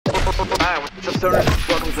Hi, what's up, stoners?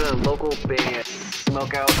 Welcome to the local band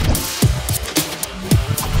Smokeout.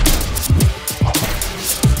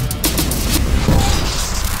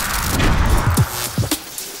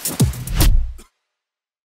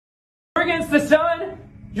 Against the sun,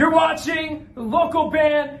 you're watching the local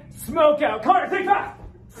band Smokeout. Connor, take that!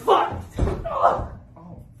 Fuck! Oh,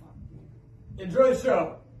 fuck. Enjoy the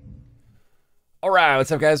show. Alright,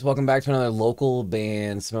 what's up guys? Welcome back to another local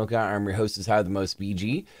band Smokeout. I'm your host, is High the Most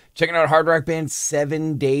BG. Checking out hard rock band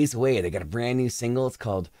 7 Days Away. They got a brand new single. It's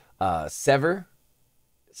called Sever.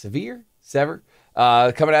 Coming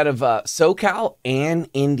out of SoCal and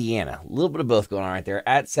Indiana. A little bit of both going on right there.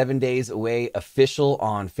 At 7 Days Away Official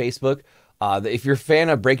on Facebook. If you're a fan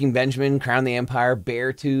of Breaking Benjamin, Crown the Empire,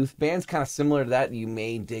 Beartooth, bands kind of similar to that, you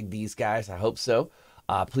may dig these guys. I hope so.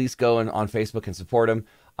 Please go on Facebook and support them.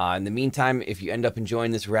 In the meantime, if you end up enjoying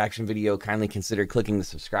this reaction video, kindly consider clicking the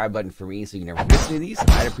subscribe button for me so you never miss any of these.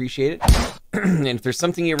 I'd appreciate it. And if there's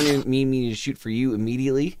something you ever need me to shoot for you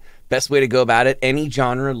immediately, best way to go about it, any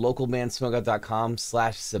genre,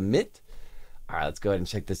 localbandsmokeout.com/submit. All right, let's go ahead and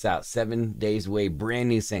check this out. 7 Days Away, brand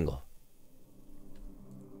new single.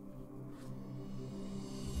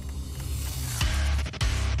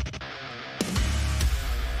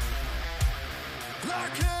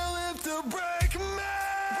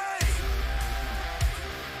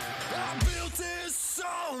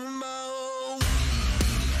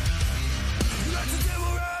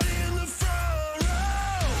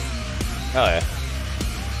 Oh yeah.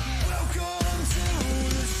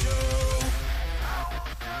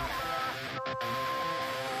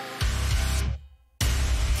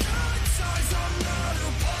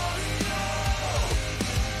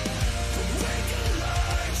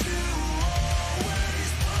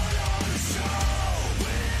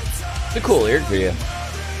 It's a cool lyric video.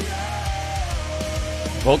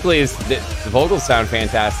 Vocally, the vocals sound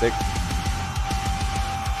fantastic.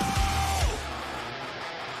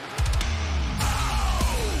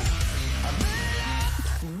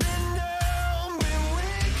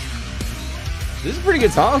 This is a pretty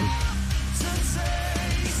good song.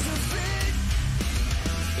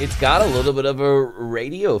 It's got a little bit of a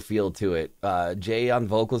radio feel to it. Jay on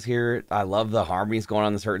vocals here. I love the harmonies going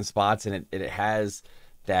on in certain spots, and it has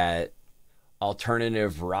that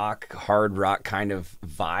alternative rock, hard rock kind of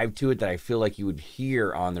vibe to it that I feel like you would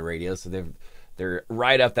hear on the radio. So they're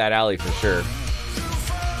right up that alley for sure.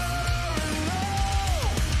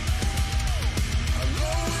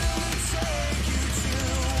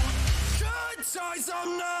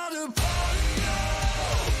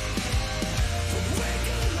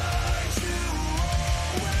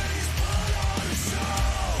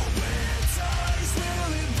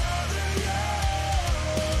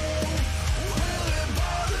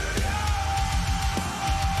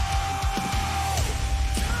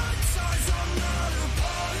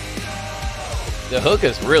 The hook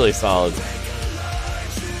is really solid.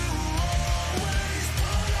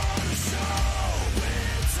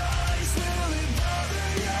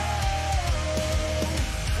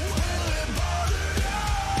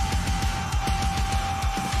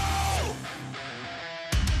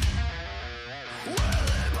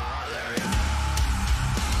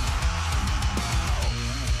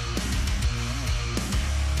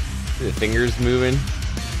 See the fingers moving,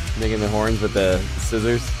 making the horns with the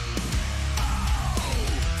scissors.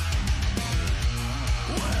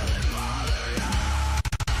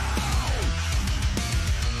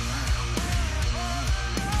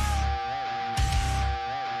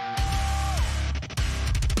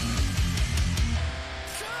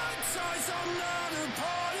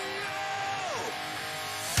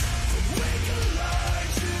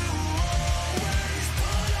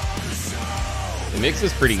 The mix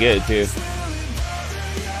is pretty good too.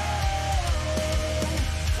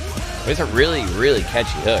 It's a really, really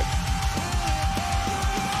catchy hook.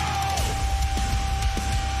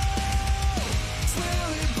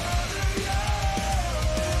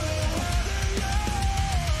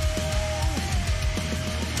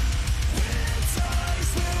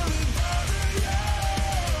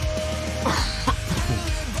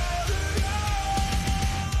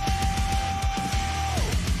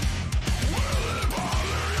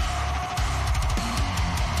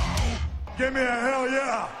 Give me a hell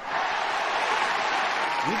yeah!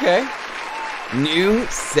 Okay. New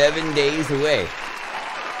 7 Days Away.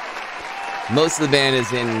 Most of the band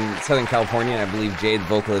is in Southern California, and I believe Jay, the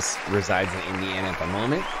vocalist, resides in Indiana at the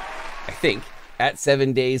moment. I think. At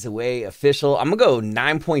 7 Days Away Official. I'm going to go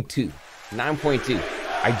 9.2. 9.2.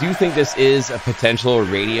 I do think this is a potential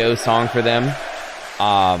radio song for them.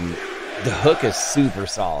 The hook is super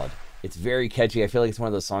solid. It's very catchy. I feel like it's one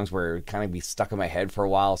of those songs where it kind of be stuck in my head for a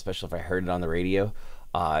while, especially if I heard it on the radio.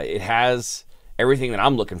 It has everything that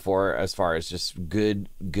I'm looking for as far as just good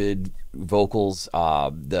vocals.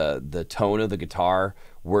 The tone of the guitar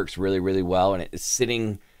works really, really well, and it's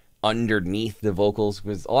sitting underneath the vocals,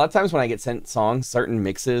 because a lot of times when I get sent songs, certain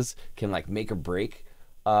mixes can like make or break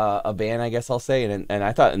a band, I guess I'll say. And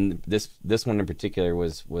I thought this one in particular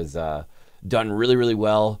was done really, really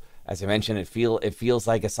well. As I mentioned, it feels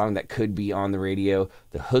like a song that could be on the radio.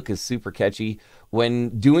 The hook is super catchy.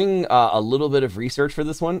 When doing a little bit of research for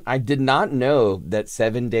this one, I did not know that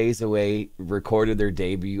 7 Days Away recorded their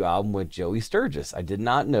debut album with Joey Sturgis. I did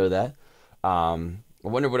not know that. I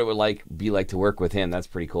wonder what it would be like to work with him. That's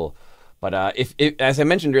pretty cool. But if as I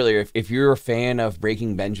mentioned earlier, if you're a fan of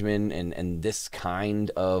Breaking Benjamin and this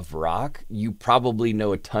kind of rock, you probably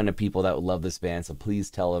know a ton of people that would love this band. So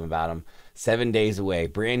please tell them about them. 7 Days Away,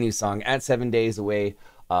 brand new song at 7 Days Away,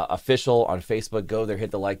 official on Facebook. Go there,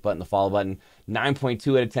 hit the like button, the follow button.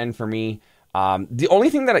 9.2 out of 10 for me. The only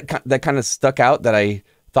thing that kind of stuck out that I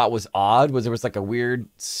thought was odd was there was like a weird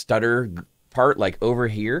stutter part like over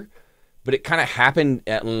here. But it kind of happened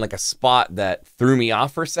at like a spot that threw me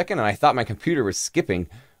off for a second, and I thought my computer was skipping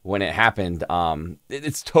when it happened.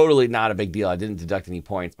 It's totally not a big deal. I didn't deduct any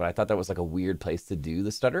points, but I thought that was like a weird place to do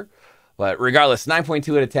the stutter. But regardless,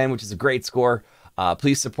 9.2 out of 10, which is a great score.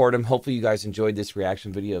 Please support him. Hopefully you guys enjoyed this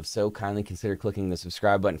reaction video. If so, kindly consider clicking the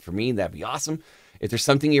subscribe button for me. That'd be awesome. If there's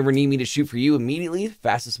something you ever need me to shoot for you immediately,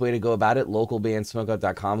 fastest way to go about it,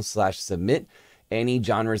 localbandsmokeout.com/submit. Any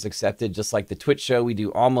genres accepted, just like the Twitch show we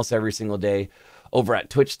do almost every single day over at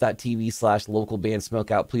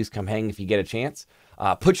twitch.tv/localbandsmokeout. Please come hang if you get a chance.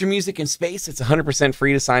 Put your music in space. It's 100%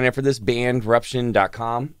 free to sign up for this,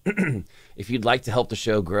 bandruption.com. If you'd like to help the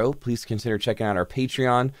show grow, please consider checking out our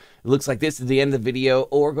Patreon. It looks like this is the end of the video,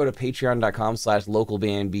 or go to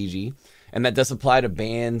patreon.com/localbandbg. And that does apply to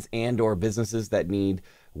bands and or businesses that need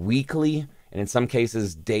weekly and in some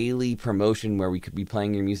cases daily promotion, where we could be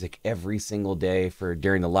playing your music every single day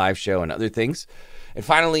during the live show and other things. And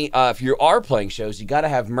finally, if you are playing shows, you got to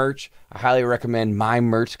have merch. I highly recommend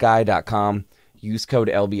mymerchguy.com. Use code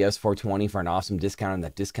LBS420 for an awesome discount, and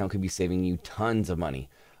that discount could be saving you tons of money.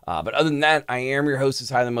 But other than that, I am your host, who's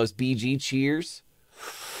high the most, BG. Cheers.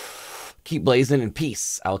 Keep blazing, and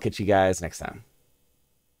peace. I'll catch you guys next time.